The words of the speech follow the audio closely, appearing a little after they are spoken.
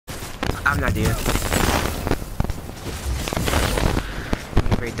I have an idea.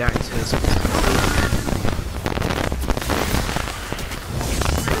 I'm ready to die to this.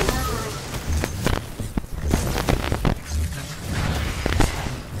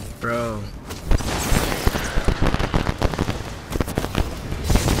 Bro.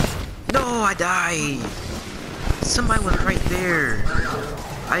 No, I died. Somebody was right there.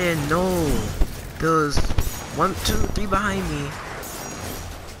 I didn't know. There was 1, 2, 3 behind me.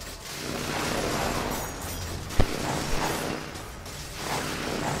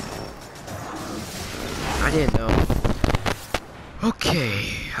 I didn't know.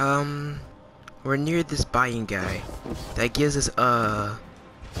 Okay, we're near this buying guy. That gives us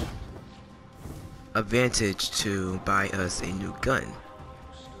advantage to buy us a new gun.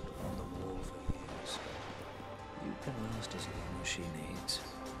 You can last as long as she needs.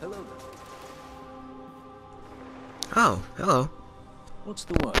 Hello there. Oh, hello. What's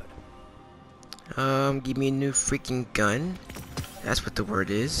the word? Give me a new freaking gun. That's what the word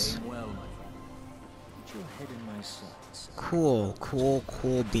is. Aim well, my friend. Put your head in my sights.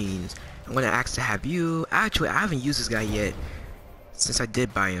 Cool beans. I'm gonna ask to have you. Actually, I haven't used this guy yet since I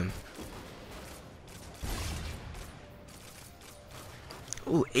did buy him.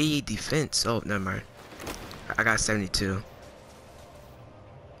 Ooh, 88 defense. Oh, never mind. I got 72.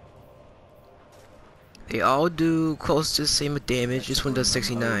 They all do close to the same damage. This one does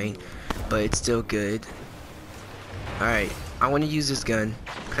 69, but it's still good. Alright, I want to use this gun,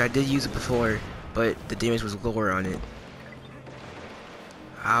 because I did use it before, but the damage was lower on it.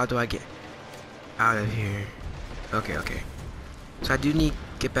 How do I get out of here? Okay. So I do need to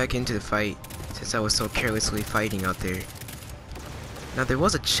get back into the fight, since I was so carelessly fighting out there. Now there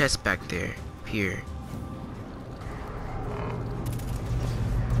was a chest back there, here.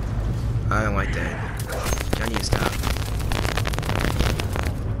 I don't like that. I need to stop.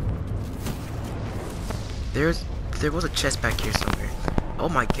 There was a chest back here somewhere. Oh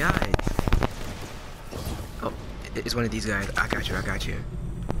my god. Oh, it's one of these guys. I got you. Oh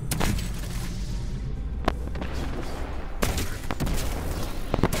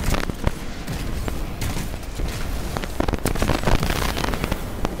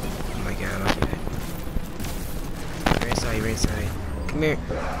my god, You're inside. Come here.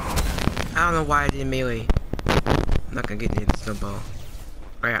 I don't know why I did melee. I'm not gonna get near the snowball.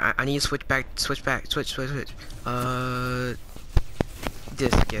 Alright, I need to switch.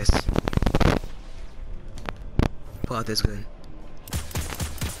 This, I guess. Pull out this gun.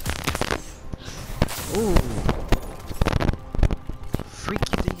 Ooh. Freak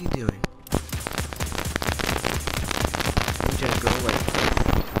you think you doing? I'm trying to go away.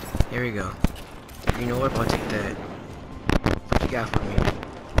 Here we go. You know what? I'll take that. What you got for me?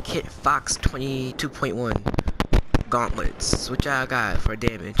 Kit Fox 22.1 gauntlets. Which I got for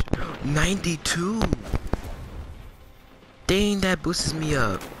damage. 92. Dang, that boosts me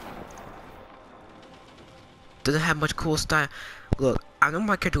up. Doesn't have much cool style. Look, I know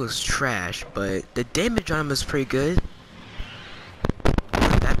my character looks trash, but the damage on him is pretty good.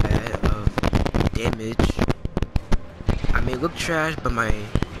 Not that bad of damage. I may look trash, but my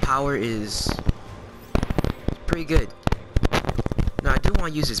power is pretty good. No, I do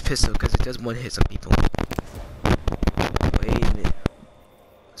want to use this pistol because it does one hit some people. Wait a minute.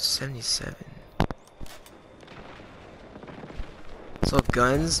 77. So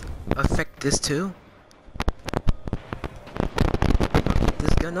guns affect this too? Put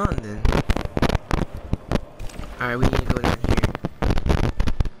this gun on then. Alright, we need to go down here.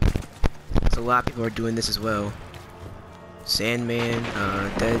 So a lot of people are doing this as well. Sandman,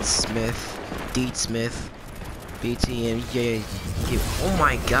 Dead Smith, Deed Smith, BTM, yeah. Oh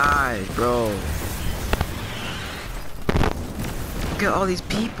my god, bro. Look at all these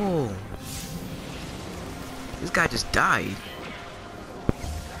people. This guy just died.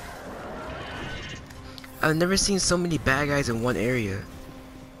 I've never seen so many bad guys in one area.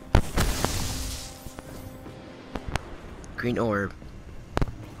 Green orb.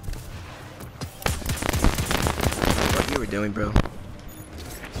 What you were doing, bro?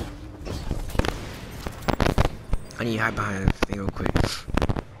 I need to hide behind the thing real quick.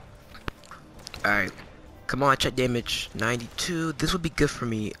 Alright. Come on, check damage. 92. This would be good for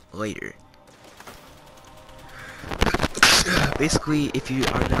me later. Basically, if you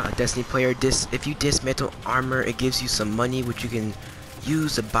are not a Destiny player, if you dismantle armor, it gives you some money which you can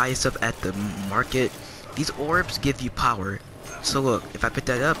use to buy stuff at the market. These orbs give you power. So look, if I pick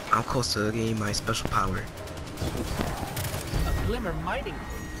that up, I'm close to getting my special power. A glimmer mighty.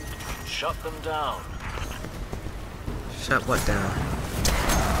 Shut them down. Shut what down?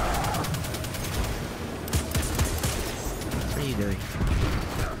 What are you doing?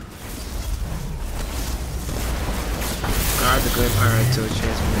 good power until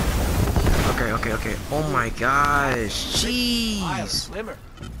transmit. Okay. Oh my gosh. Jeez. Glimmer.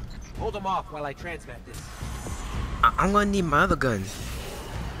 Hold him off while I transmit this. I'm gonna need my other gun.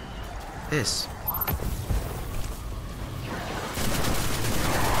 This.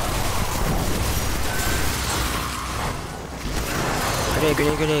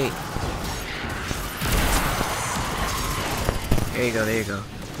 Grenade. There you go.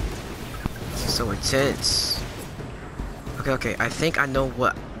 This is so intense. Okay, I think I know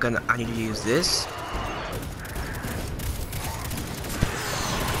what gun I need to use. This.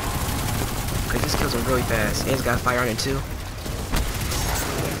 Cause this kills him really fast. And it's got fire on it too.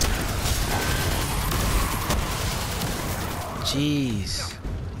 Jeez.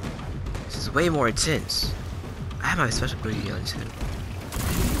 This is way more intense. I have my special ability on too.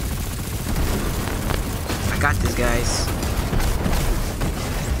 I got this, guys.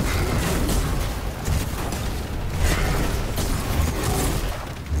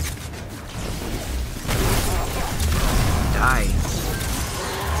 Die.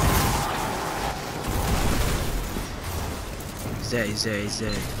 He's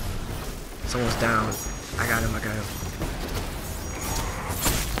dead. Someone's down. I got him.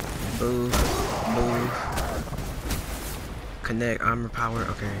 Move. Connect, armor power,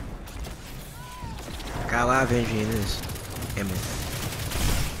 okay. Got a lot of energy in this. Ammo.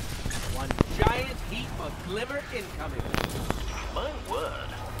 One giant heap of glimmer incoming. My word.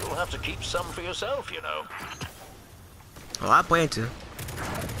 You'll have to keep some for yourself, you know. Oh, I plan to.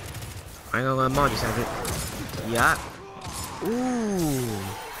 I ain't gonna let Mom just have it. Yeah. Ooh.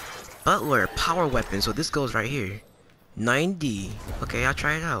 Butler, power weapon. So this goes right here. 90. Okay, I'll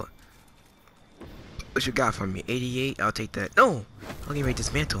try it out. What you got for me? 88? I'll take that. No! I'll get ready to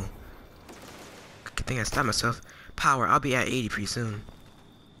dismantle. Good thing I stopped myself. Power, I'll be at 80 pretty soon.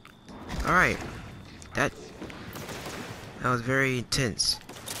 Alright. That was very intense.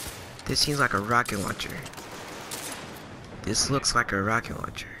 This seems like a rocket launcher. This looks like a rocket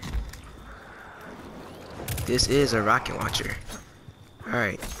launcher. This is a rocket launcher.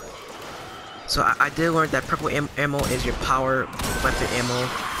 Alright. So I did learn that purple ammo is your power weapon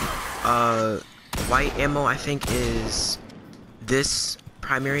ammo. White ammo I think is this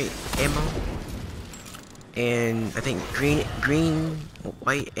primary ammo. And I think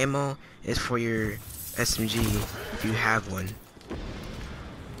white ammo is for your SMG if you have one.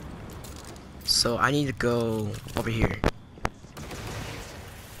 So I need to go over here.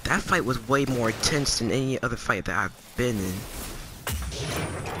 That fight was way more intense than any other fight that I've been in.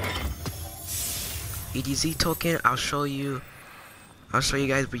 EDZ token, I'll show you guys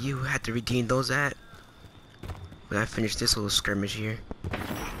where you had to redeem those at when I finish this little skirmish here.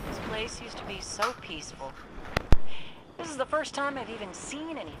 This place used to be so peaceful. This is the first time I've even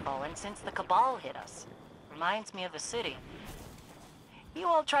seen any Fallen since the Cabal hit us. Reminds me of the city. You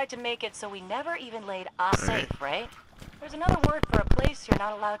all tried to make it so we never even laid safe, right? There's another word for a place you're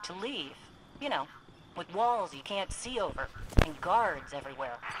not allowed to leave. You know, with walls you can't see over, and guards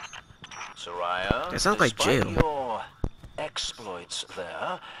everywhere. Soraya, That sounds like despite jail. your exploits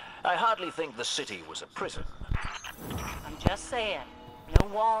there, I hardly think the city was a prison. I'm just saying, no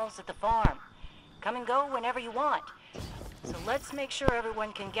walls at the farm. Come and go whenever you want. So let's make sure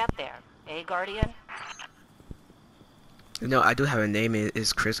everyone can get there. Eh, Guardian? No, I do have a name. It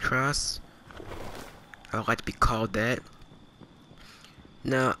is Crisscross. I would like to be called that.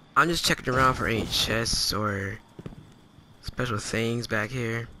 Now, I'm just checking around for any chests or special things back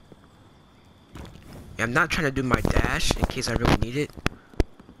here. Yeah, I'm not trying to do my dash in case I really need it.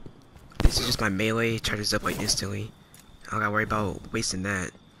 This is just my melee. Charges up like instantly. I don't gotta worry about wasting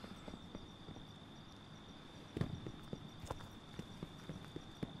that.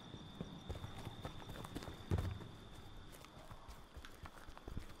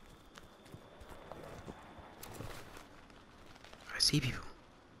 I see people.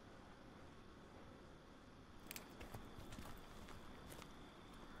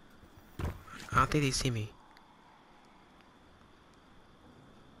 I don't think they see me.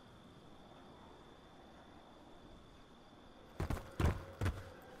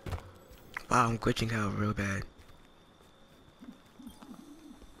 Wow, I'm glitching out real bad.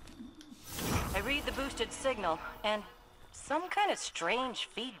 I read the boosted signal, and some kind of strange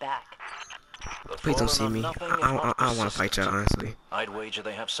feedback. The Please don't see Fallen are me. nothing I if not don't want to fight y'all, persistent. honestly. I'd wager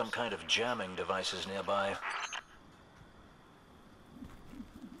they have some kind of jamming devices nearby.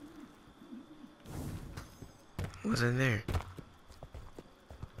 What's in there?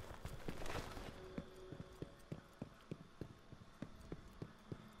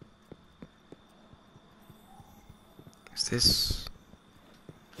 Is this?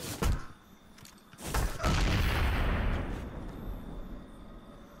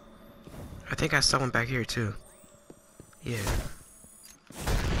 think I saw one back here too. Yeah.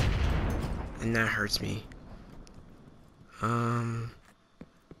 And that hurts me. The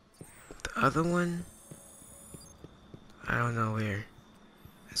other one? I don't know where.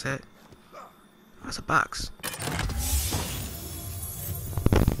 Is that? That's a box.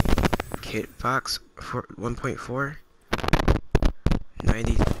 Kit box for 1.4.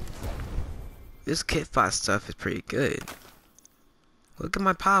 90. This kit box stuff is pretty good. Look at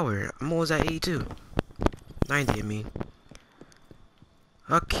my power. I'm almost at 82. 90, I mean.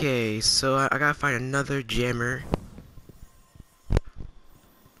 Okay, so I gotta find another jammer.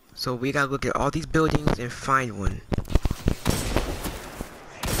 So we gotta look at all these buildings and find one.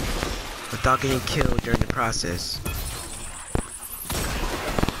 Without getting killed during the process.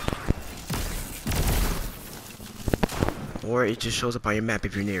 Or it just shows up on your map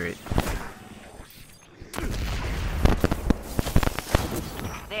if you're near it.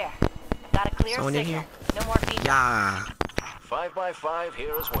 There. Got a clear Someone in signal. here? No more feedback. Yeah. 5 by 5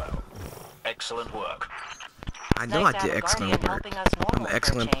 here as well. Excellent work. I know Nice I to did have a excellent guardian work. helping us I'm normally an for a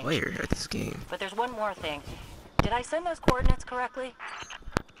excellent change. player at this game. But there's one more thing. Did I send those coordinates correctly?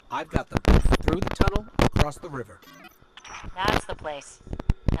 I've got them. Through the tunnel, across the river. That's the place.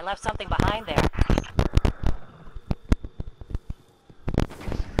 I left something behind there.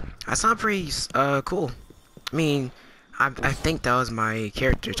 That sounds pretty cool. I mean, I think that was my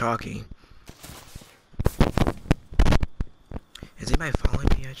character talking. Is anybody following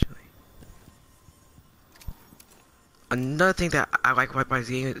me actually? Another thing that I like about this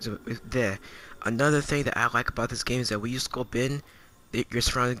game is there. Another thing that I like about this game is that when you scope in, your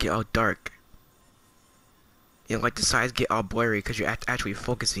surroundings get all dark. You know, like the sides get all blurry because you're actually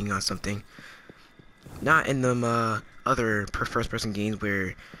focusing on something. Not in them other first-person games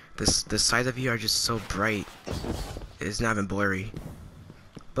where the sides of you are just so bright. It's not even blurry.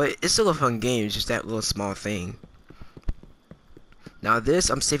 But it's still a fun game. It's just that little small thing. Now this,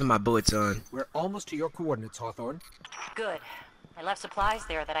 I'm saving my bullets on. We're almost to your coordinates, Hawthorne. Good. I left supplies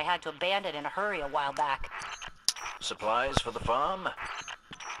there that I had to abandon in a hurry a while back. Supplies for the farm?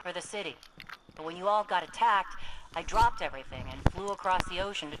 For the city. But when you all got attacked, I dropped everything and flew across the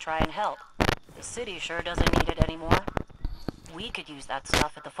ocean to try and help. The city sure doesn't need it anymore. We could use that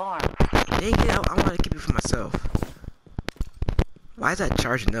stuff at the farm. Dang it, I want to keep it for myself. Why is that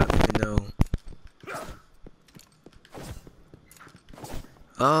charging up even though...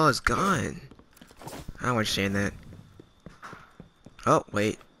 Oh, it's gone. I don't understand that. Oh,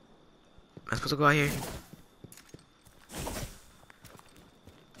 wait. Am I supposed to go out here?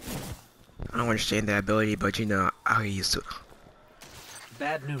 I don't understand that ability, but you know, I'll get used to it.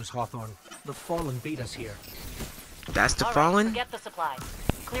 Bad news, Hawthorne. The Fallen beat us here. That's the All right, Fallen? forget the supplies.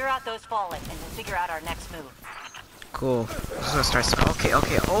 Clear out those Fallen and we'll figure out our next move. Cool. I'm just gonna start. Okay,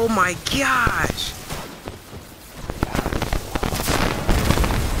 okay. Oh my gosh!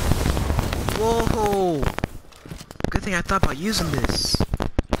 Whoa! Good thing I thought about using this.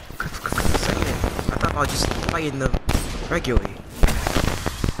 For a second, I thought about just fighting them regularly.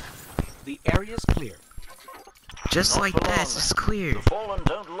 The area's clear. Just Not like for that, long. it's clear. The Fallen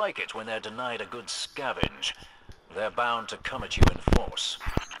don't like it when they're denied a good scavenge. They're bound to come at you in force.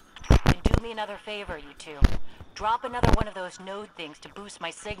 Then do me another favor, you two. Drop another one of those node things to boost my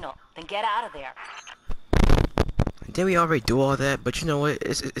signal, then get out of there. Didn't we already do all that? But you know what?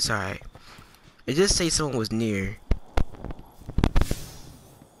 It's alright. It just say someone was near.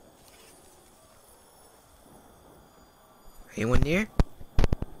 Anyone near?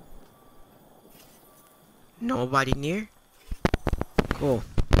 Nobody near? Cool.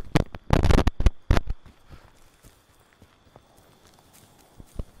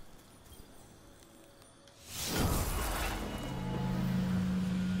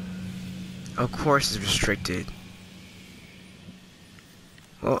 Of course it's restricted.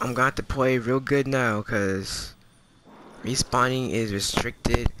 Well, I'm gonna have to play real good now, cause respawning is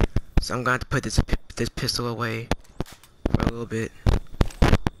restricted. So I'm gonna have to put this pistol away for a little bit.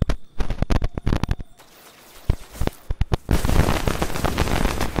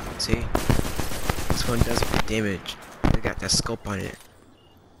 See? This one does damage. It got that scope on it.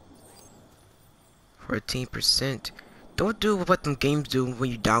 14%. Don't do what them games do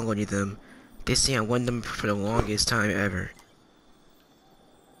when you download them. They say I won them for the longest time ever.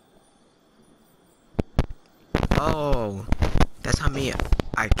 Oh, that's how many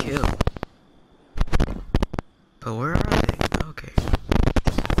I kill. But where are they? Okay.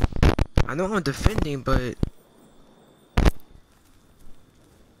 I know I'm defending, but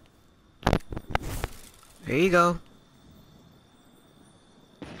there you go.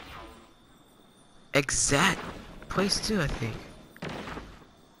 Exact place too, I think.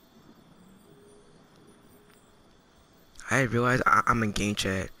 I realized I'm in game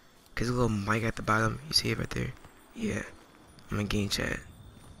chat. Cause a little mic at the bottom, you see it right there? Yeah, I'm in game chat.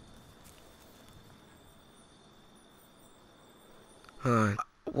 Hold on.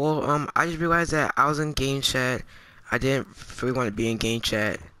 Well, I just realized that I was in game chat. I didn't really want to be in game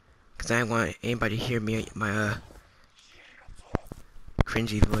chat. Cause I didn't want anybody to hear me, my,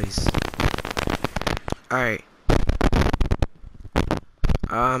 cringy voice. Alright.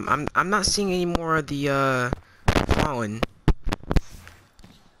 I'm not seeing any more of the, Fallen.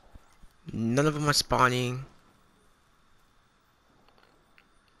 None of them are spawning.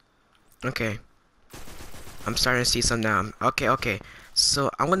 Okay. I'm starting to see some now. Okay. So,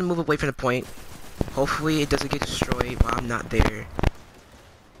 I'm gonna move away from the point. Hopefully, it doesn't get destroyed while I'm not there.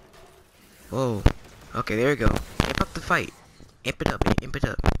 Whoa. Okay, there we go. Amp up the fight. Amp it up.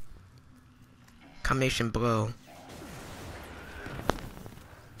 Combination blow.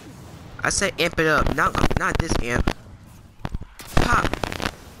 I said amp it up, not this amp. Pop!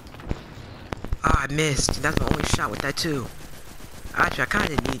 Ah, I missed. That's my only shot with that too. Actually, I kinda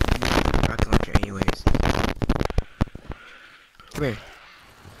need a rocket launcher anyways. Come here.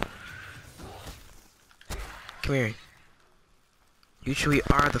 Come here. You truly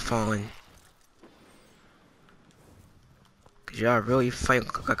are the Fallen. Cause y'all really fight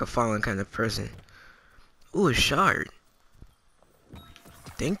like a Fallen kind of person. Ooh, a shard.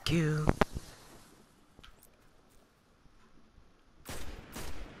 Thank you.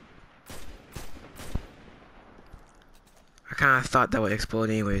 I kinda thought that would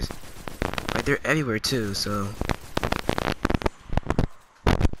explode anyways. Like, they're everywhere too, so...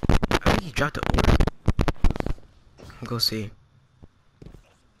 I think he dropped the orb. Go see.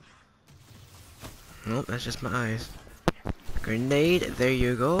 Nope, that's just my eyes. Grenade, there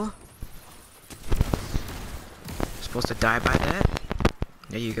you go. Supposed to die by that.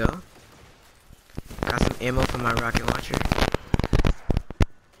 There you go. Got some ammo for my rocket launcher.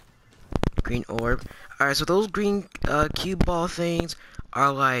 Green orb. Alright, so those green cube ball things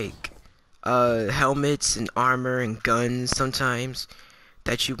are like helmets and armor and guns sometimes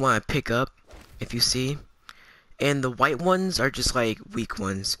that you want to pick up if you see. And the white ones are just like weak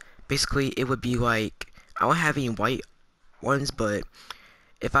ones. Basically, it would be like, I don't have any white ones, but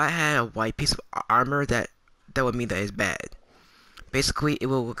if I had a white piece of armor, that would mean that it's bad. Basically, it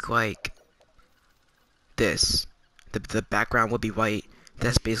will look like this. The background will be white.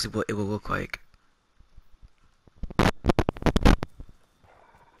 That's basically what it will look like.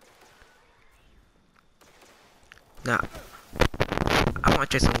 Now, I want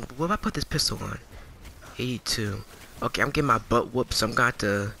to try something. What if I put this pistol on? 82. Okay, I'm getting my butt whooped, so I'm going to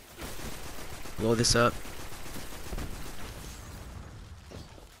have to blow this up.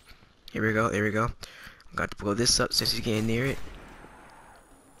 Here we go. I'm going to blow this up since he's getting near it.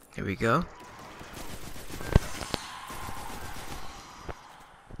 Here we go.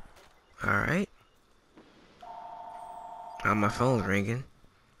 Alright. Oh, my phone's ringing.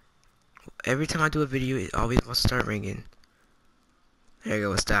 Every time I do a video, it always wants to start ringing. There you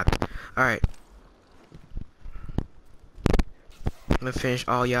go, it stopped. Alright. I'm gonna finish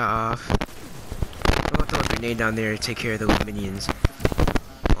all y'all off. I'm gonna throw a grenade down there to take care of those minions.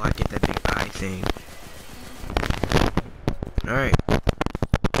 While I get that big eye thing. Alright.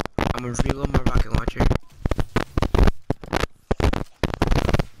 I'm gonna reload my rocket launcher.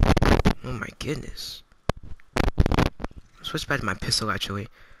 Oh my goodness. I'll switch back to my pistol actually.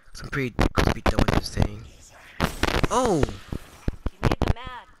 Cause I'm pretty close to be done with this thing. Oh! You made them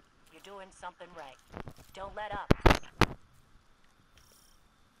mad. You're doing something right. Don't let up.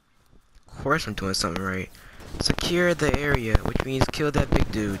 Of course I'm doing something right. Secure the area, which means kill that big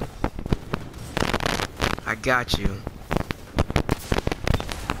dude. I got you.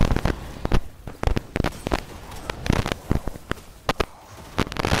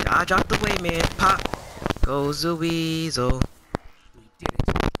 Dodge out the way, man. Pop. Goes the weasel. We did it.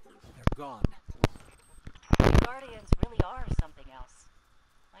 They're gone. The Guardians really are something else.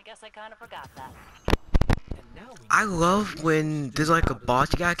 I guess I kind of forgot that. And now we I love when there's like a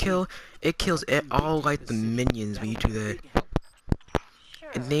boss you gotta kill. It kills all like the minions when you do that.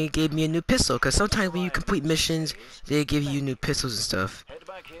 Sure. And they gave me a new pistol, cause sometimes when you complete missions, they give you new pistols and stuff. Head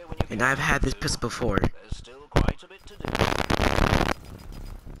back here when you And get I've had this to. pistol before. There's still quite a bit to do.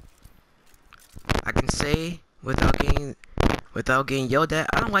 I can say without getting yelled at,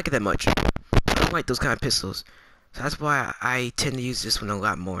 I don't like it that much. I don't like those kind of pistols. So that's why I tend to use this one a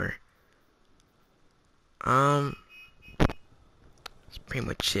lot more. That's pretty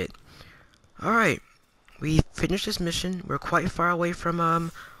much it. Alright. We finished this mission. We're quite far away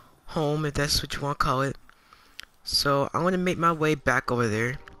from home, if that's what you want to call it. So I'm gonna make my way back over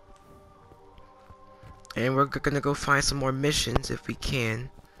there. And we're gonna go find some more missions if we can.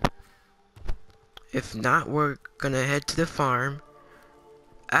 If not, we're gonna head to the farm.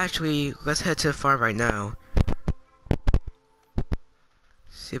 Actually, let's head to the farm right now.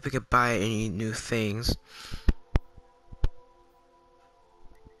 See if we can buy any new things.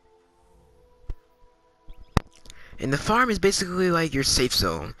 And the farm is basically like your safe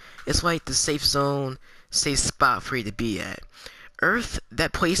zone. It's like the safe zone, safe spot for you to be at. Earth,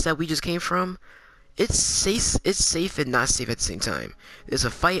 that place that we just came from, it's safe and not safe at the same time. There's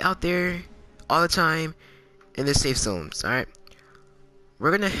a fight out there all the time, and there's safe zones, alright? We're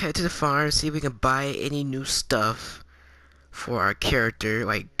gonna head to the farm, see if we can buy any new stuff for our character,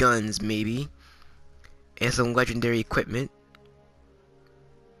 like guns maybe, and some legendary equipment.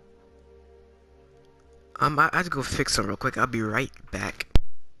 I have to go fix some real quick. I'll be right back.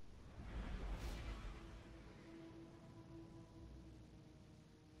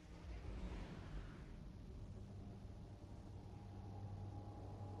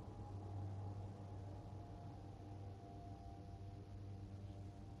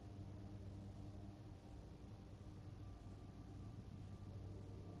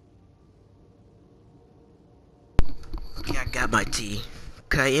 Okay, I got my tea.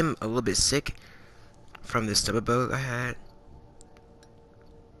 Cause I am a little bit sick from this stomach bug I had.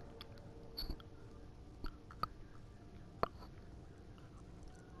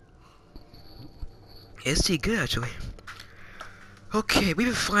 It's tea good actually. Okay, we've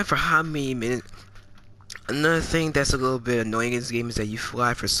been flying for how many minutes? Another thing that's a little bit annoying in this game is that you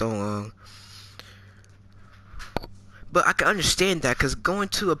fly for so long. But I can understand that, because going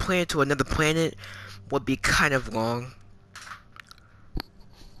to a planet to another planet would be kind of long.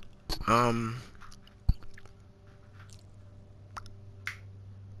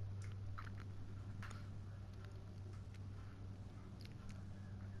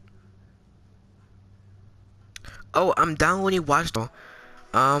 Oh, I'm downloading Watch Dogs.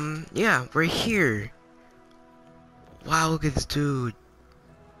 Yeah, we're here. Wow, look at this dude.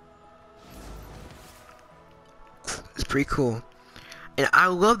 It's pretty cool. And I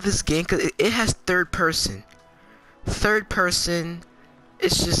love this game because it has third person. Third person,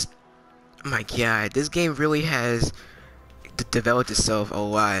 it's just, oh my god, this game really has developed itself a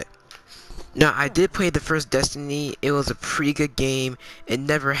lot. Now, I did play the first Destiny. It was a pretty good game. It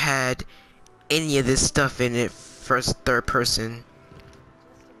never had any of this stuff in it. First, third person.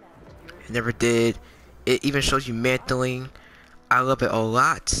 It never did. It even shows you mantling. I love it a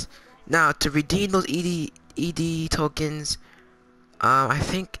lot. Now, to redeem those ED tokens, I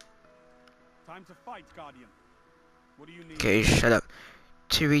think. Time to fight, Guardian. What do you need? Okay, shut up.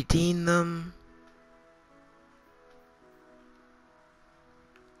 To redeem them,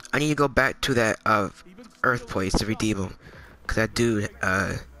 I need to go back to that Earth place to redeem them, cause that dude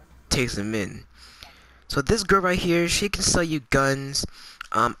takes them in. So this girl right here, she can sell you guns.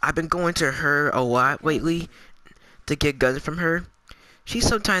 I've been going to her a lot lately to get guns from her. She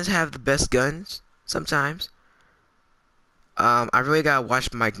sometimes have the best guns. Sometimes. I really gotta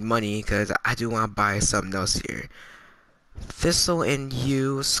watch my money because I do want to buy something else here. Thistle and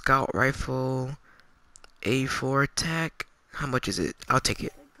U scout rifle, A4 attack. How much is it? I'll take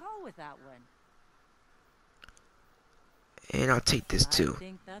it. Good call with that one. And I'll take this too. I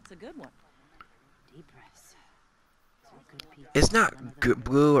think that's a good one. Deep breaths. Good people It's not good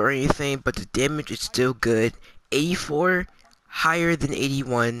blue or anything, but the damage is still good. 84, higher than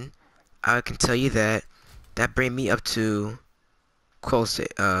 81. I can tell you that. That bring me up to close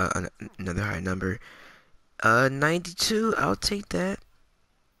to another high number. 92. I'll take that.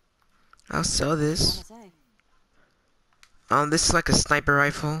 I'll sell this. This is like a sniper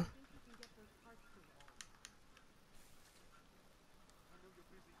rifle.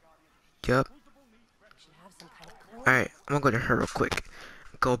 Yup. Alright, I'm gonna go to her real quick.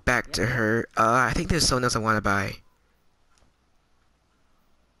 Go back to her. I think there's something else I want to buy.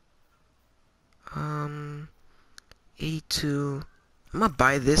 82. I'm gonna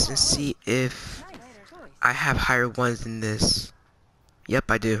buy this and see if I have higher ones than this. Yep,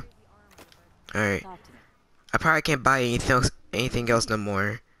 I do. Alright. I probably can't buy anything else no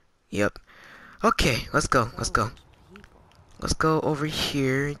more. Yep. Okay, let's go. Let's go. Let's go over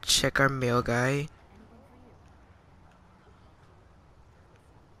here, check our mail guy.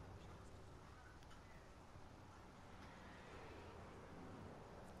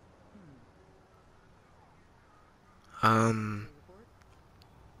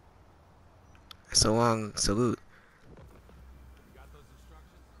 So long, salute.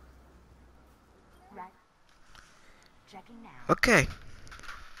 Okay.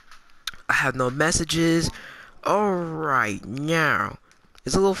 I have no messages. Alright, now.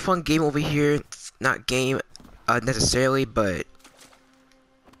 It's a little fun game over here. not game necessarily, but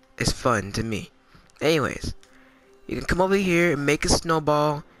it's fun to me. Anyways, you can come over here and make a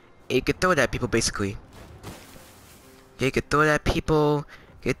snowball, and you can throw it at people basically. You can throw it at people,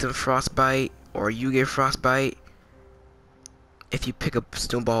 get them frostbite, or you get frostbite. If you pick a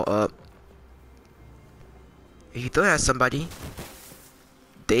snowball up, if you throw it at somebody,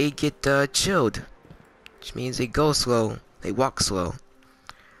 they get chilled, which means they go slow, they walk slow.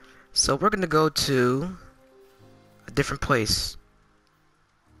 So we're gonna go to a different place.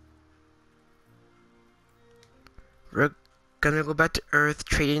 We're gonna go back to Earth,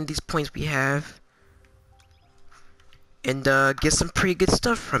 trade in these points we have, and get some pretty good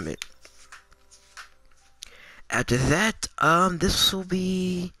stuff from it. After that, this will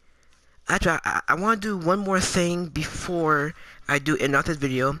be... Actually, I want to do one more thing before I do end off this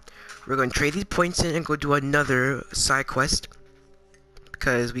video. We're going to trade these points in and go do another side quest,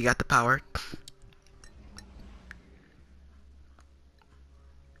 because we got the power.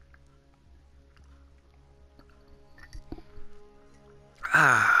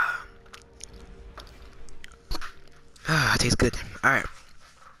 Tastes good. Alright.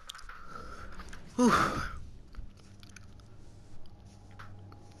 Whew.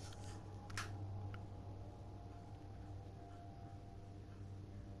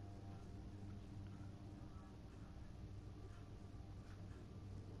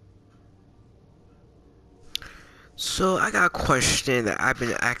 So I got a question that I've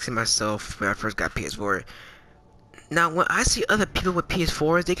been asking myself when I first got PS4. Now when I see other people with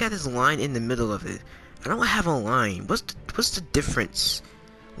PS4s, they got this line in the middle of it. I don't have a line. What's the difference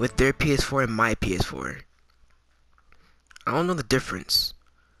with their PS4 and my PS4? I don't know the difference.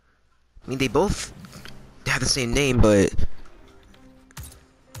 I mean, they both have the same name, but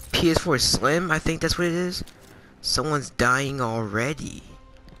PS4 is Slim, I think that's what it is. Someone's dying already.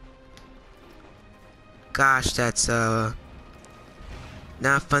 Gosh, that's not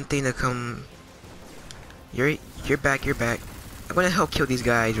a fun thing to come. You're back. I'm gonna help kill these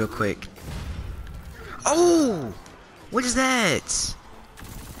guys real quick. Oh, what is that?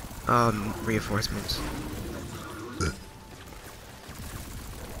 Reinforcements.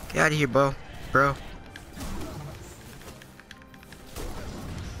 Get out of here, bro.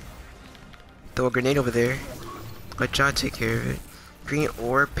 Throw a grenade over there. Let y'all take care of it. Green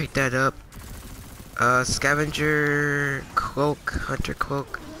ore, pick that up. Scavenger cloak, hunter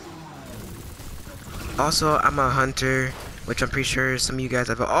cloak. Also, I'm a hunter, which I'm pretty sure some of you guys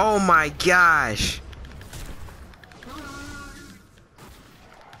have. Oh my gosh!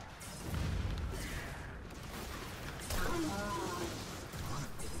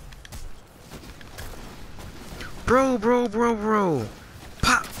 Bro.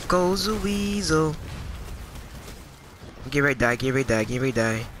 Pop goes a weasel. Get ready to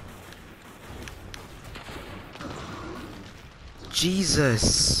die.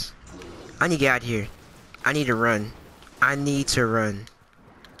 Jesus. I need to get out of here. I need to run. I'm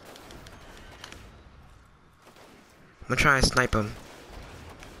gonna try and snipe him.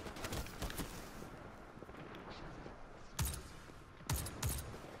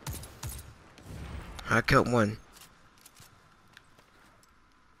 I killed one.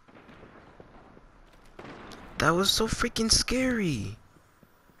 That was so freaking scary.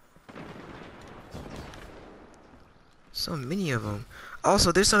 So many of them.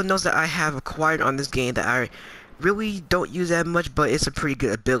 Also, there's something else that I have acquired on this game that I really don't use that much, but it's a pretty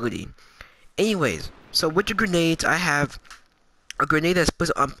good ability. Anyways, so with the grenades, I have a grenade that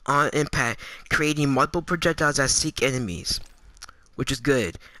splits on impact, creating multiple projectiles that seek enemies, which is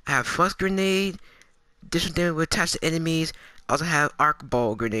good. I have Flux Grenade, additional damage will attach to enemies. I also have Arc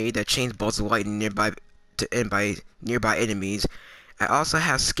Ball Grenade that chains balls of lightning nearby enemies. I also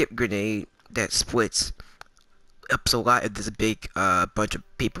have Skip Grenade that splits up so a lot if there's a big bunch of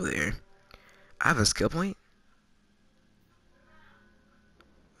people there. I have a skill point.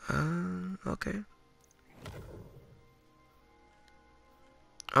 Okay.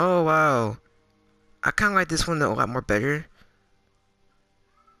 Oh wow, I kind of like this one a lot more better.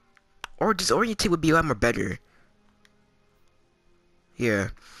 Or disorientate would be a lot more better. Yeah,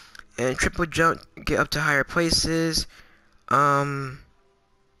 and triple jump, get up to higher places.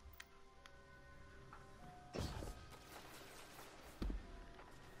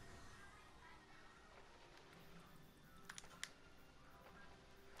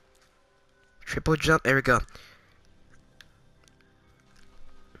 Triple jump, there we go.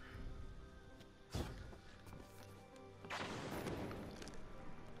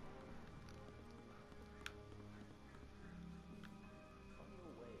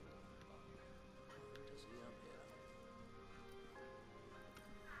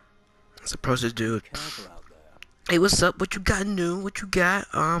 supposed to do. Careful out there. Hey, what's up? What you got new? What you got?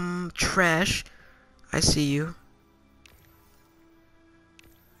 Trash. I see you.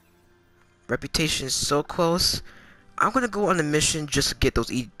 Reputation is so close. I'm gonna go on a mission just to get those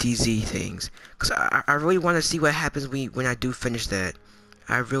EDZ things, cause I really want to see what happens when I do finish that.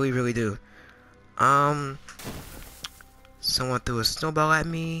 I really do. Someone threw a snowball at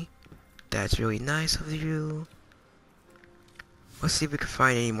me. That's really nice of you. Let's see if we can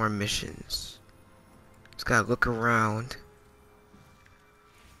find any more missions. Just gotta look around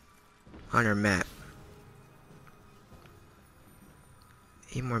on our map.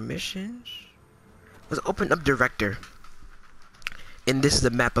 Any more missions? Let's open up Director. And this is the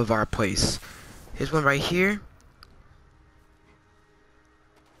map of our place. Here's one right here.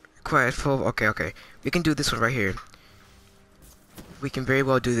 Quiet full. Okay. We can do this one right here. We can very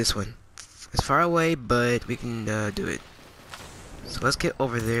well do this one. It's far away, but we can do it. So let's get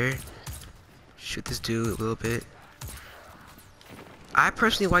over there. Shoot this dude a little bit. I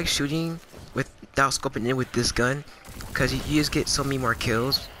personally like shooting without scoping in with this gun, because you just get so many more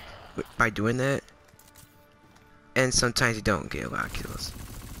kills by doing that. And sometimes you don't get a lot of kills.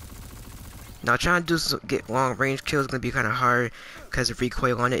 Now trying to get long range kills is going to be kind of hard, because the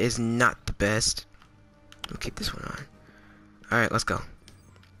recoil on it is not the best. We'll keep this one on. Alright, let's go.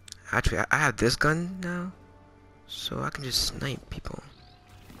 Actually, I have this gun now, so I can just snipe people.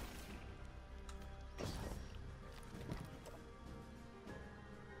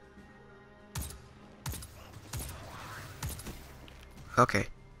 Okay.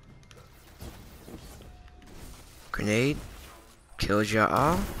 Grenade. Kills y'all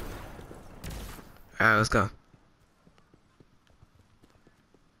all. Alright, let's go.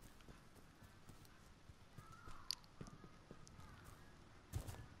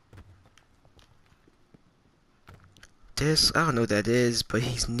 This, I don't know what that is, but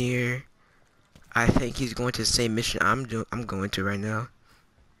he's near. I think he's going to the same mission I'm going to right now.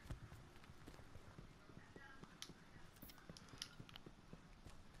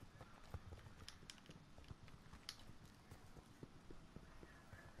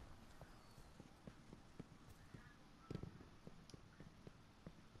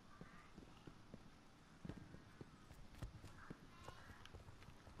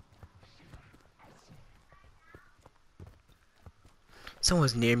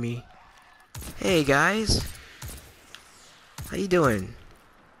 Someone's near me. Hey guys, how you doing?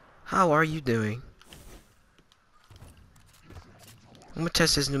 How are you doing? I'm gonna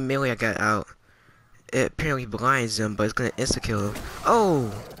test this new melee I got out. It apparently blinds them, but it's gonna insta kill them.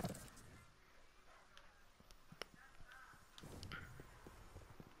 Oh!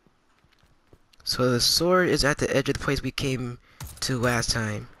 So the sword is at the edge of the place we came to last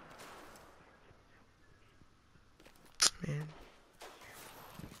time. Man.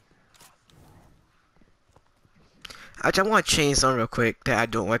 I want to change something real quick that I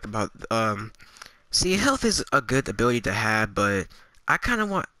don't like about, see, health is a good ability to have, but I kind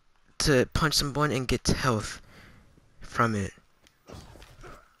of want to punch someone and get health from it.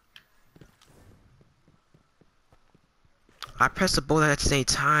 I press the bullet at the same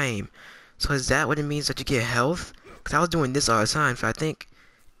time, so is that what it means that you get health? Because I was doing this all the time, so I think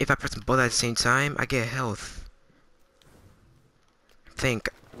if I press the bullet at the same time, I get health. I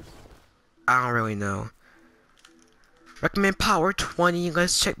don't really know. Recommend power 20.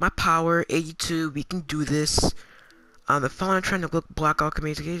 Let's check my power 82. We can do this. The phone I'm trying to look block all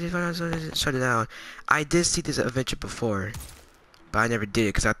communications. Shut it down. I did see this adventure before, but I never did it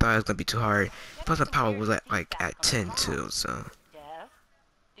because I thought it was gonna be too hard. Plus my power was at like at 10 too. So. Dev,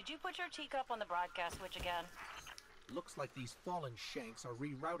 did you put your teacup on the broadcast switch again? Looks like these fallen shanks are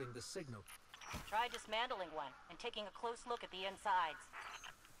rerouting the signal. Try dismantling one and taking a close look at the insides.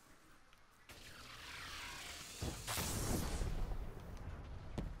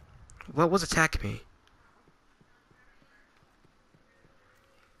 What was attacking me?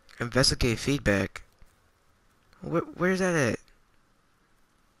 Investigate feedback. Where's that at?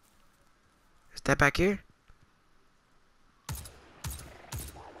 Is that back here?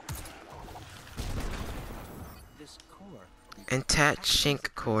 This core. Intact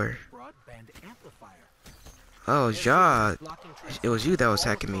shank core. Broadband amplifier. Oh, ja. Blocking It was you that was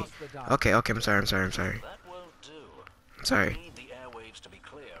all hacking me. across the dial. Okay, I'm sorry. That won't do. I'm sorry. We need the airwaves to be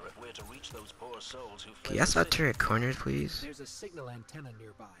clear if we're to reach those poor souls who Can y'all stop turning corners, please? There's a signal antenna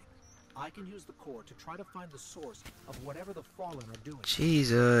nearby. I can use the core to try to find the source of whatever the fallen are doing.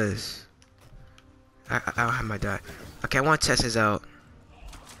 Jesus. I don't have my dot. Okay, I want to test this out.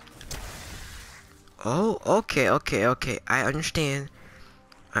 Oh, okay. I understand.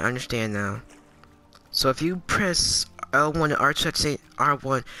 I understand now. So if you press L1 and R2 at the same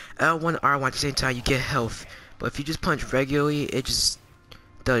R1, L1 and R1 at the same time, you get health. But if you just punch regularly, it just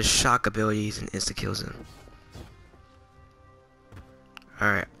does shock abilities and insta kills him.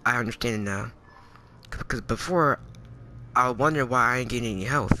 Alright, I understand it now. Because before, I wonder why I ain't getting any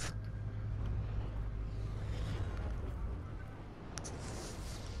health.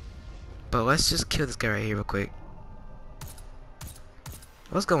 But let's just kill this guy right here real quick.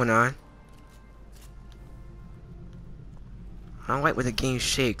 What's going on? I don't like when the game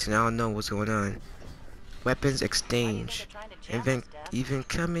shakes and I don't know what's going on. Weapons exchange. Even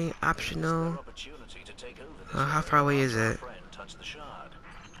coming optional. How far away is it? And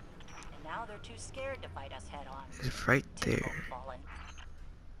now they're too scared to fight us head on. It's right there.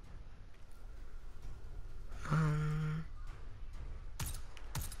 Oh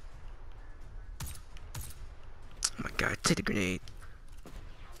my god, take the grenade.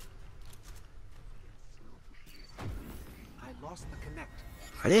 I lost the connect.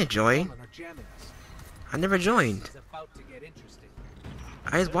 I didn't join. Fallen are jamming us. I never joined. It's about to get interesting.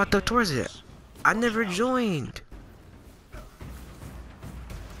 I just walked up towards it. I never joined.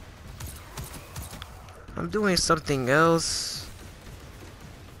 I'm doing something else.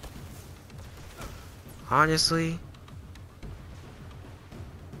 Honestly.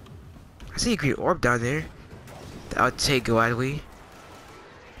 I see a green orb down there. That I'll take gladly.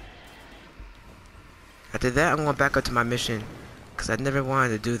 After that, I'm going back up to my mission. Because I never wanted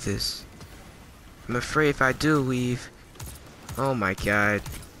to do this. I'm afraid if I do leave... Oh my god.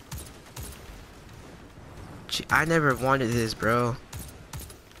 I never wanted this, bro.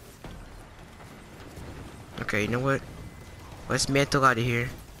 Okay, you know what? Let's mantle out of here.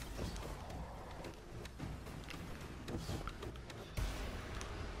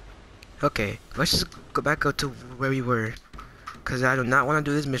 Okay, let's just go back up to where we were. Because I do not want to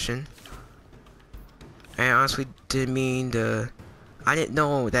do this mission. I honestly didn't mean to... I didn't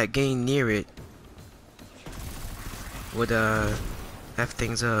know that getting near it would F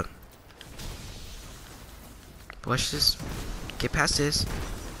things up. But let's just get past this.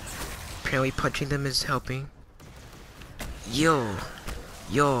 Apparently punching them is helping. Yo.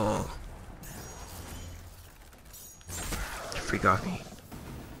 Freak off me.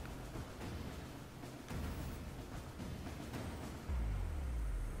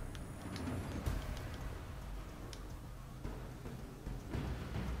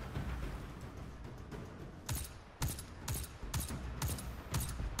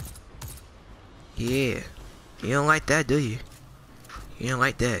 Yeah. You don't like that, do you? You don't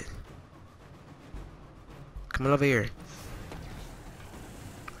like that. Come on over here.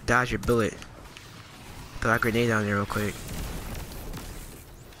 Dodge your bullet. Throw a grenade down there real quick.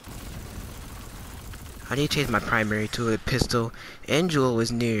 I need to change my primary to a pistol. Angelo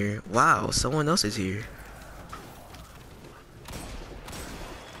is near. Wow, someone else is here.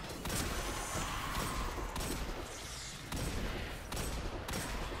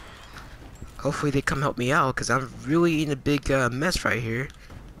 Hopefully they come help me out, because I'm really in a big mess right here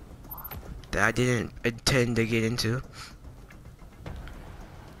that I didn't intend to get into.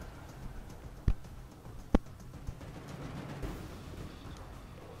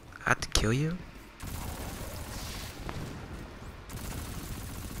 I have to kill you?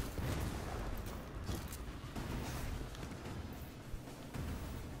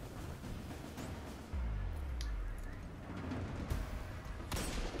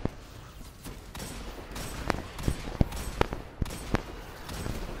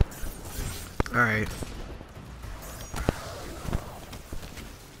 Alright.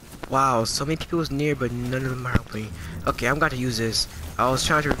 Wow, so many people was near, but none of them are helping. Okay, I'm going to use this. I was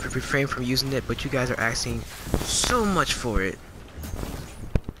trying to refrain from using it, but you guys are asking so much for it.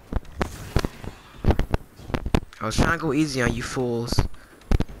 I was trying to go easy on you fools,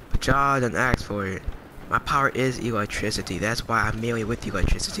 but y'all done asked for it. My power is electricity. That's why I'm mainly with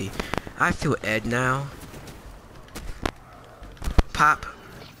electricity. I feel Ed now. Pop.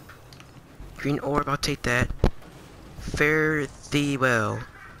 Green orb, I'll take that. Fare thee well.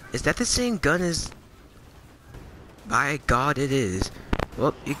 Is that the same gun as... By God, it is.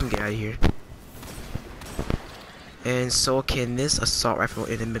 Well, you can get out of here. And so can this assault rifle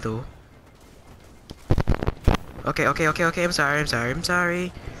in the middle. Okay, I'm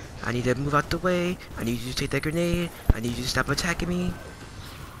sorry. I need to move out the way. I need you to take that grenade. I need you to stop attacking me.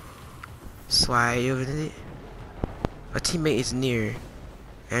 Slide over it. A teammate is near.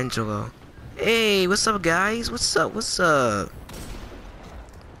 Angelo. Hey, what's up, guys? What's up?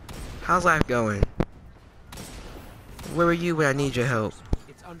 How's life going? Where were you when I need your help?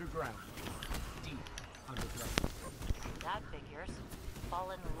 It's underground. Deep underground. That figures.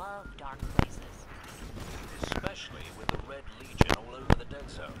 Fallen love dark places. Especially with the Red Legion all over the dead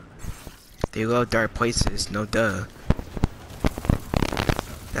zone. They love dark places, no duh.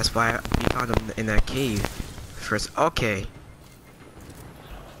 That's why we found them in that cave first. Okay.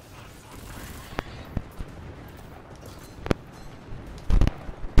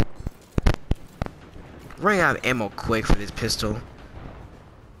 Running out of ammo quick for this pistol.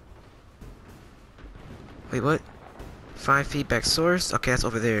 Wait, what? Find feedback source? Okay, that's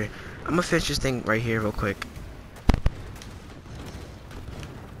over there. I'm gonna finish this thing right here real quick.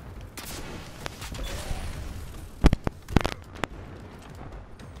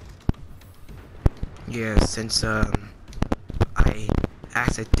 Yeah, since I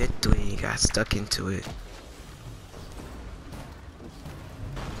accidentally got stuck into it.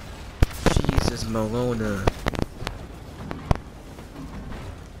 Jesus, Malona.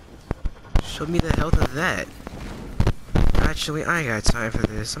 Show me the health of that. Actually, I ain't got time for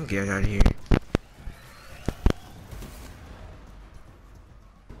this. I'm getting out of here.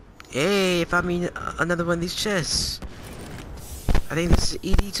 Hey, if I mean another one of these chests. I think this is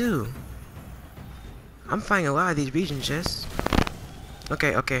ED2. I'm finding a lot of these region chests.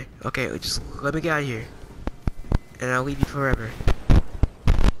 Okay, just let me get out of here. And I'll leave you forever.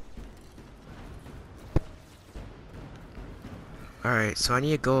 Alright, so I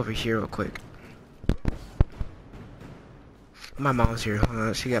need to go over here real quick. My mom's here. Hold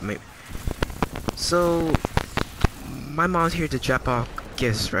on, she got me. So, my mom's here to drop off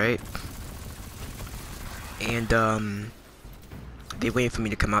gifts, right? And, they waiting for me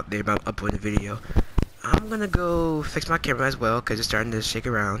to come out there about uploading the video. I'm gonna go fix my camera as well, because it's starting to shake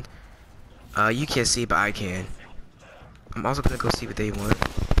around. You can't see, but I can. I'm also gonna go see what they want.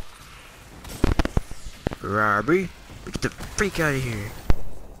 Robbery? Get the freak out of here.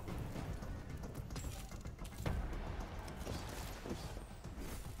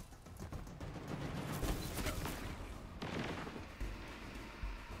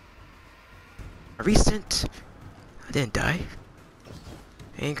 Recent. I didn't die.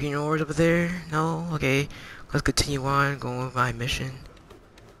 Any green ores over there? No? Okay. Let's continue on going with my mission.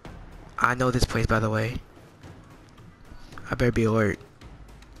 I know this place, by the way. I better be alert.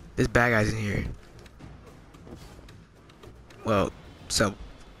 There's bad guys in here. Well, so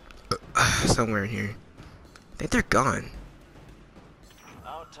somewhere in here. I think they're gone.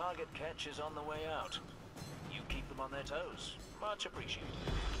 Our target catch is on the way out. You keep them on their toes. Much appreciated.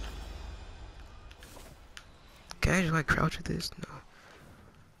 Can I just like crouch with this? No.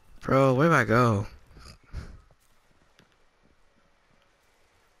 Bro, where do I go?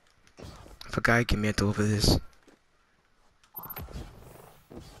 I forgot I can mantle over this.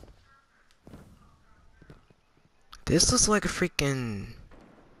 This looks like a freaking...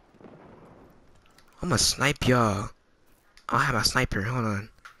 I'm gonna snipe y'all. I'll have my sniper, hold on.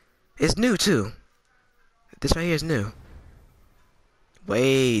 It's new too. This right here is new.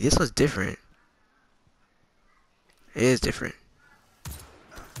 Wait, this was different. It is different.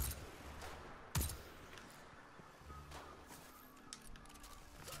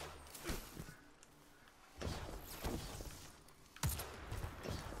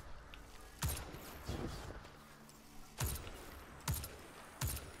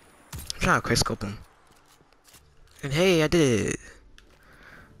 I'm trying to quick scope him. And hey, I did it.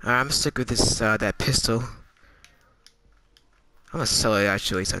 Alright, I'm gonna stick with this, that pistol. I'm gonna sell it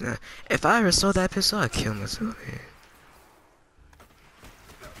actually, so now, if I ever sold that pistol, I'd kill myself here.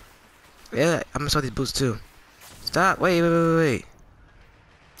 Yeah, I'm gonna sell these boots too. Stop, wait.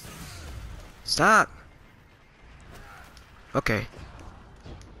 Stop! Okay.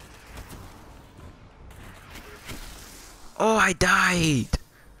 Oh, I died!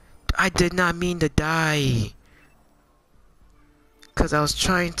 I did not mean to die. Cause I was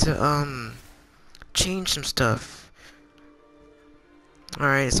trying to, change some stuff.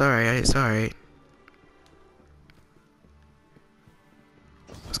 Alright, it's alright.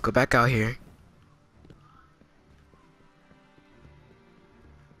 Let's go back out here.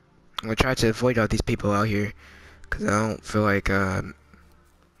 I'm gonna try to avoid all these people out here. Cause I don't feel like,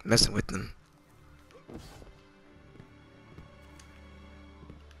 messing with them.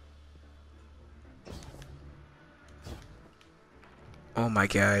 Oh my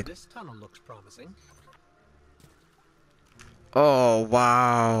god. This tunnel looks promising. Oh,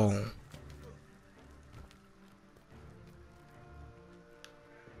 wow.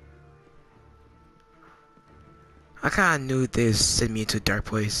 I kinda knew this sent me into a dark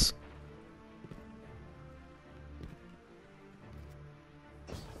place.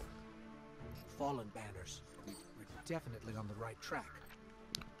 Fallen banners. We're definitely on the right track.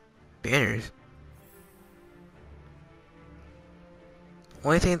 Banners?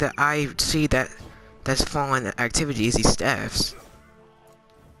 Only thing that I see that's fallen activity is these staffs.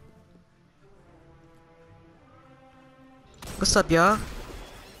 What's up, y'all?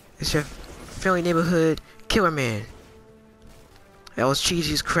 It's your friendly neighborhood killer man. That was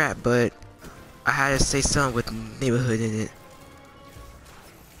cheesy as crap, but I had to say something with neighborhood in it.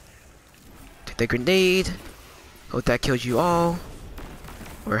 Take the grenade. Hope that killed you all.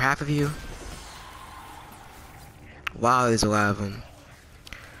 Or half of you. Wow, there's a lot of them.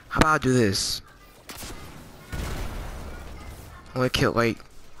 How about I do this? I'm gonna kill like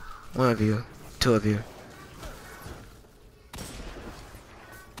one of you, two of you.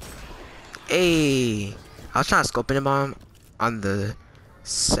 Hey, I was trying to scope in him on the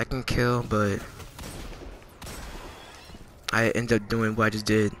second kill, but I ended up doing what I just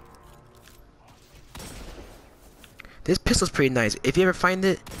did. This pistol's pretty nice. If you ever find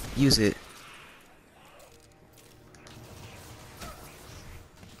it, use it.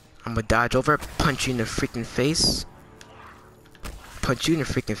 I'm gonna dodge over, punch you in the freaking face. Punch you in the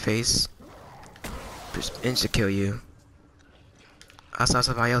freaking face. Just insta-kill you. I saw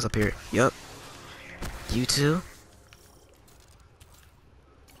somebody else up here. Yup. You too?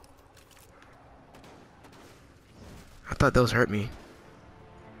 I thought those hurt me.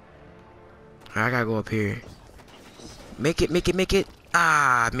 Alright, I gotta go up here. Make it, make it, make it.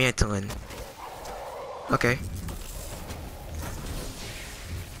 Ah, mantling. Okay.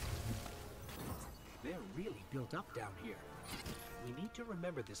 They're really built up down here. We need to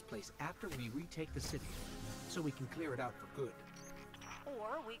remember this place after we retake the city, so we can clear it out for good.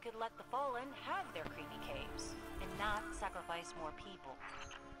 Or we could let the Fallen have their creepy caves and not sacrifice more people.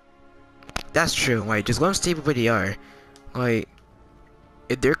 That's true. Like, just let them stay where they are. Like,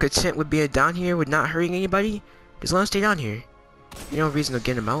 if they're content with being down here with not hurting anybody, just let them stay down here. There's no reason to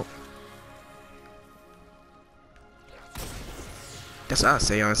get them out. That's what I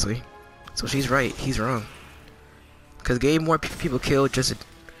say, honestly. So she's right, he's wrong. Cause getting more people killed just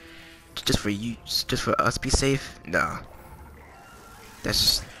for you, just for us to be safe. Nah,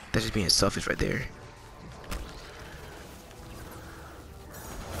 that's just being selfish right there.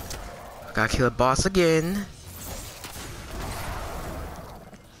 I gotta kill a boss again.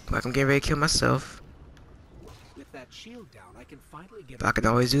 Like I'm getting ready to kill myself. With that shield down, I can finally get. But I can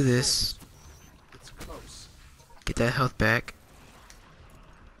always do this. It's close. Get that health back.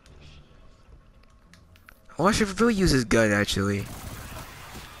 Oh, I should really use his gun actually.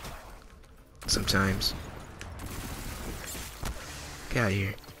 Sometimes. Get out of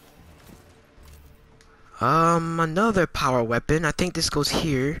here. Another power weapon. I think this goes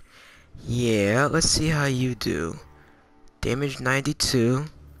here. Yeah, let's see how you do. Damage 92.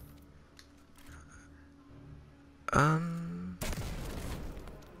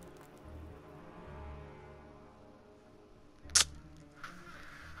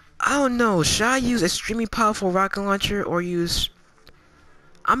 I don't know. Should I use extremely powerful rocket launcher or use...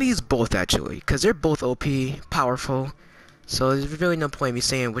 I'm gonna use both actually, because they're both OP, powerful. So there's really no point in me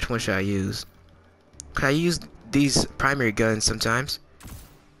saying which one should I use. Could I use these primary guns sometimes?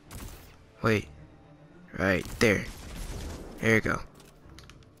 Wait. Right, there. There you go.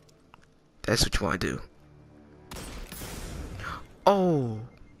 That's what you want to do. Oh!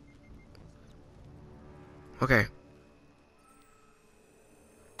 Okay.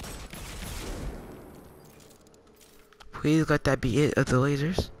 Please let that be it of the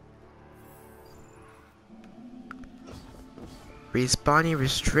lasers. Respawning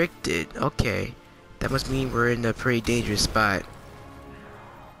restricted. Okay. That must mean we're in a pretty dangerous spot.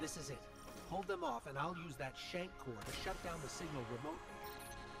 This is it. Hold them off, and I'll use that shank core to shut down the signal remotely.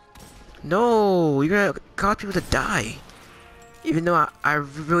 No! You're gonna cause people to die. Even though I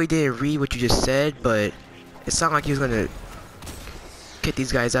really didn't read what you just said, but it sounded like you was gonna kick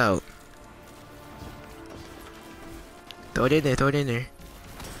these guys out. Throw it in there, throw it in there.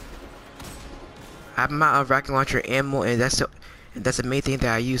 I'm out of rocket launcher ammo, and that's the main thing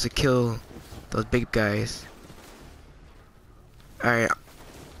that I use to kill those big guys. Alright,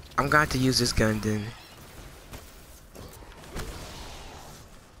 I'm going to use this gun then.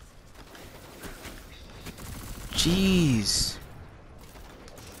 Jeez.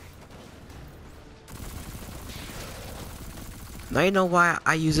 Now you know why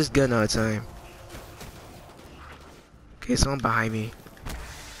I use this gun all the time. Okay, someone behind me.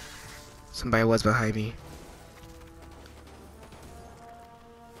 Somebody was behind me.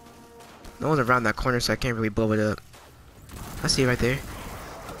 No one's around that corner, so I can't really blow it up. I see it right there.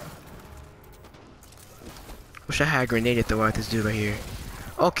 Wish I had a grenade to throw at this dude right here.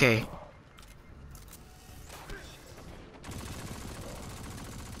 Okay.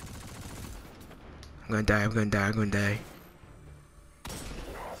 I'm gonna die, I'm gonna die, I'm gonna die.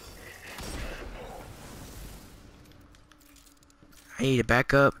 I need to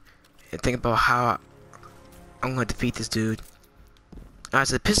back up and think about how I'm gonna defeat this dude. Alright,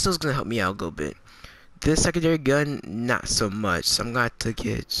 so the pistol's gonna help me out a little bit. This secondary gun, not so much. So I'm gonna have to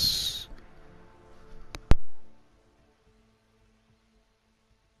get.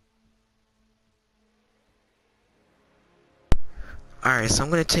 Alright, so I'm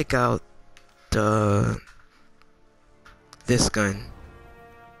gonna take out this gun.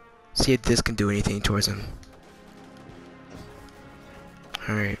 See if this can do anything towards him.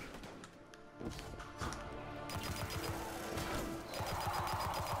 Alright.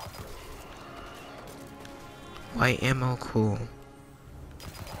 White ammo, cool.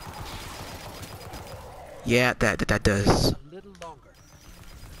 Yeah, that does. A little longer.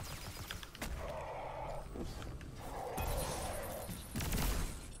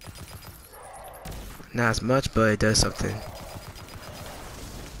 Not as much, but it does something.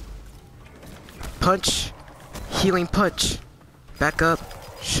 Punch! Healing punch! Back up.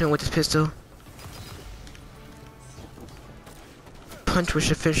 Shoot him with this pistol. Punch, which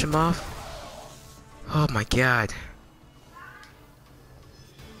should finish him off. Oh my god.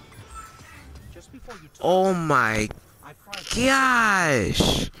 Just before you took Oh my I fried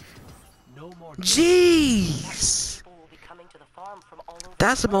gosh! no more. Jeez! People will be coming to the farm from all over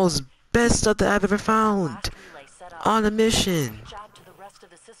That's the most best stuff that I've ever found Last relay set up. on a mission. Job to the rest of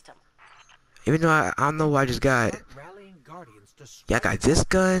the system. Even though I don't know what I just got. Start rallying guardians to Yeah, I got this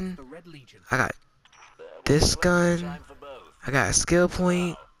gun. the Red Legion. I got There will this be plenty of gun. time for both. I got a skill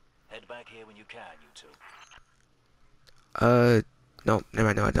point. Head back here when you can, you two. No, never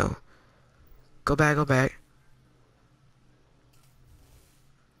mind, no, I don't. Go back, go back.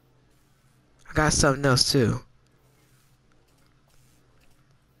 I got something else too.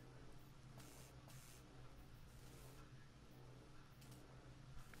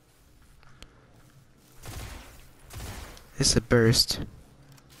 It's a burst.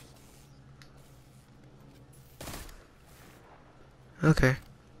 Okay.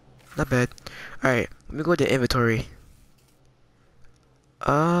 Not bad. Alright, let me go to inventory.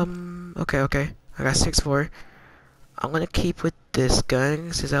 Okay. I got 6-4. I'm gonna keep with this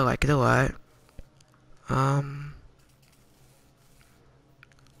gun since I like it a lot.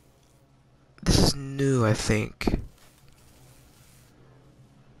 This is new, I think.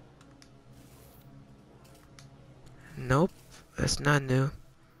 Nope, that's not new.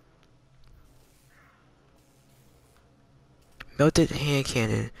 Melted hand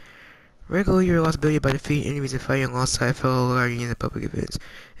cannon. Regularly, your responsibility by defeating enemies and fighting alongside fellow guardians in public events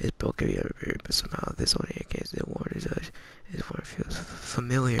is broken every other period, but somehow this one hand cannon is one is one feels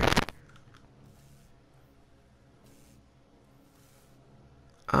familiar.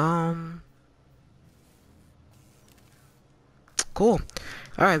 Cool.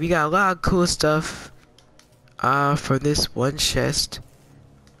 Alright, we got a lot of cool stuff for this one chest.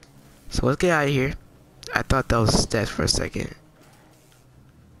 So let's get out of here. I thought that was stats for a second.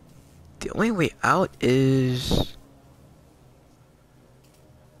 The only way out is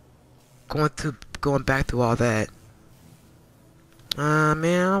going back through all that.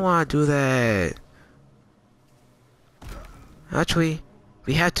 Man, I don't want to do that. Actually,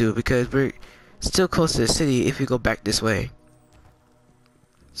 we have to because we're still close to the city if we go back this way.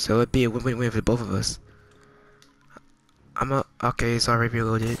 So it'd be a win-win for both of us. Okay, it's already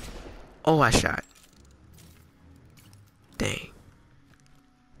reloaded. Oh, I shot. Dang.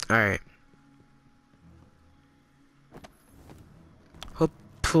 Alright.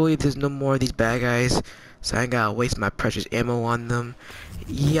 Hopefully there's no more of these bad guys, so I ain't gotta waste my precious ammo on them.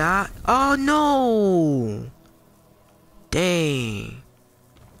 Yeah. Oh no! Dang.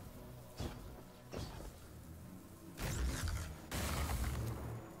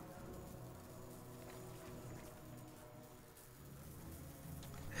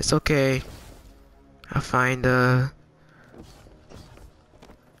 It's okay. I'll find some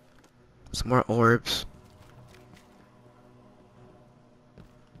more orbs.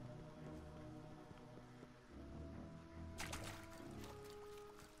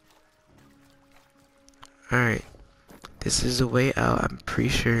 Alright. This is the way out, I'm pretty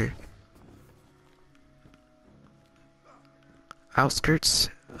sure. Outskirts.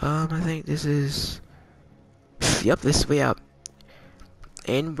 I think this is... Yep, this is the way out.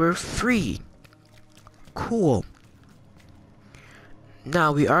 And we're free. Cool.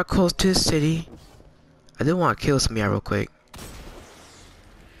 Now we are close to the city. I do want to kill some real quick.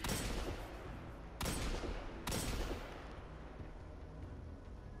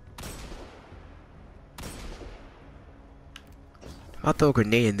 I'll throw a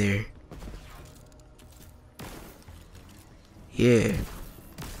grenade in there. Yeah.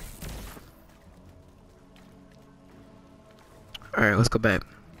 Alright, let's go back.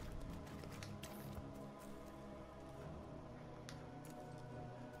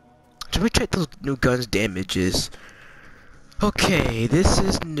 Let me check those new guns' damages. Okay, this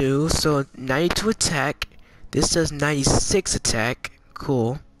is new, so 92 attack. This does 96 attack.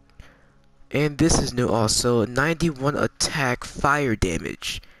 Cool. And this is new also, 91 attack fire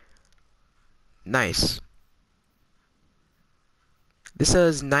damage. Nice. This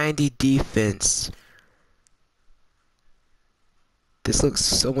does 90 defense. This looks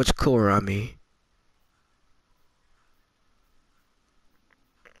so much cooler on me.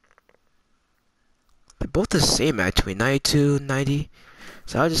 They're both the same actually, 92, 90.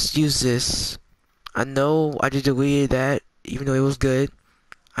 So I'll just use this. I know I just deleted that, even though it was good.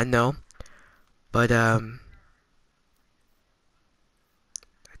 I know. But, I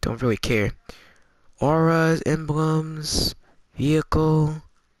don't really care. Auras, emblems, vehicle.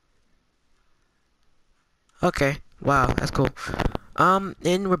 Okay, wow, that's cool.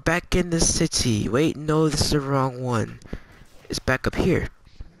 And we're back in the city. Wait, no, this is the wrong one. It's back up here.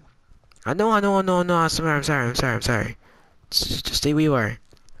 I know, I'm sorry. Just stay where you are.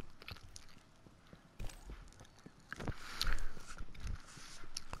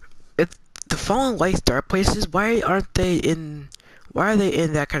 If the Fallen Lights dark places, why are they in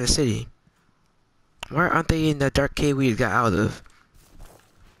that kind of city? Why aren't they in that dark cave we got out of?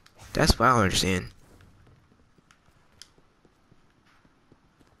 That's what I don't understand.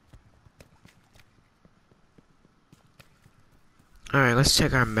 Alright, let's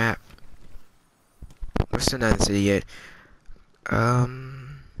check our map. We're still not in the city yet.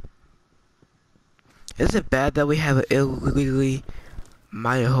 Is it bad that we have an illegally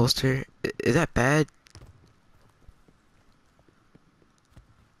modded holster? Is that bad?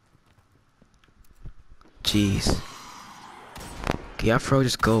 Jeez. Can y'all throw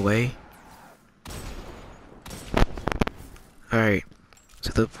just go away? Alright.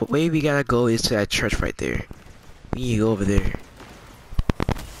 So the way we gotta go is to that church right there. We need to go over there.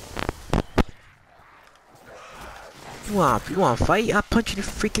 You want to fight? I'll punch you in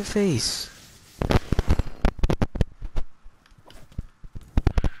the freaking face.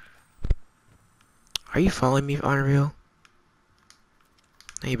 Are you following me, Unreal?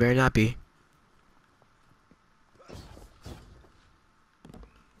 No, you better not be.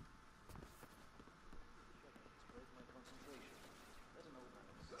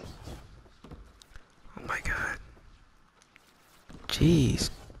 Oh my god. Jeez.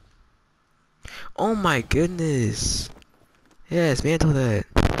 Oh my goodness. Yes, mantle that.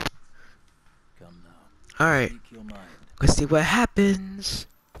 Come now. Alright. Speak your mind. Let's see what happens.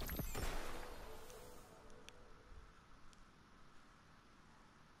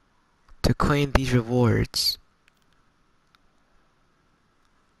 To claim these rewards.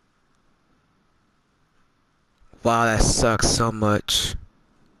 Wow, that sucks so much.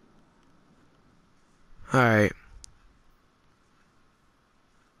 Alright.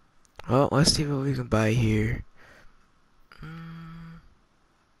 Well, let's see what we can buy here.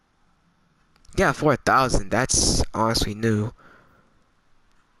 Yeah, 4,000. That's honestly new.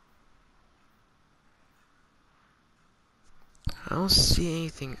 I don't see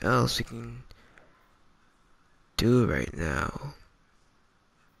anything else we can do right now.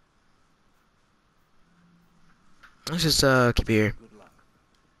 Let's just keep here.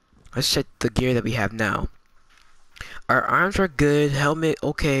 Let's check the gear that we have now. Our arms are good, helmet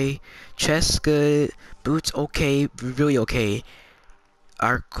okay, chest good, boots okay, really okay.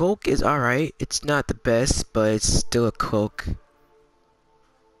 Our cloak is alright. It's not the best, but it's still a cloak.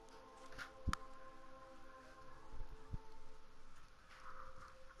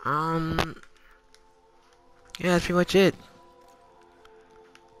 Yeah, that's pretty much it.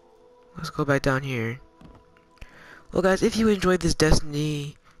 Let's go back down here. Well guys, if you enjoyed this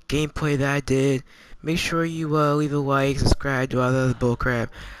Destiny gameplay that I did, make sure you leave a like, subscribe, do all the other bullcrap.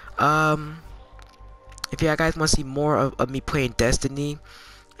 If you guys want to see more of me playing Destiny,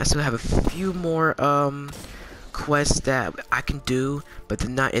 I still have a few more quests that I can do, but they're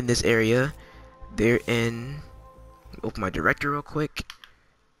not in this area. They're in, open my director real quick.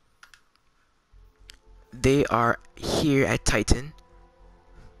 They are here at Titan.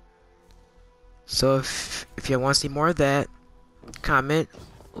 So if you want to see more of that, comment,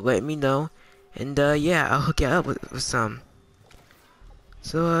 let me know, and yeah, I'll hook you up with some.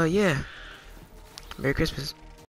 So yeah, Merry Christmas.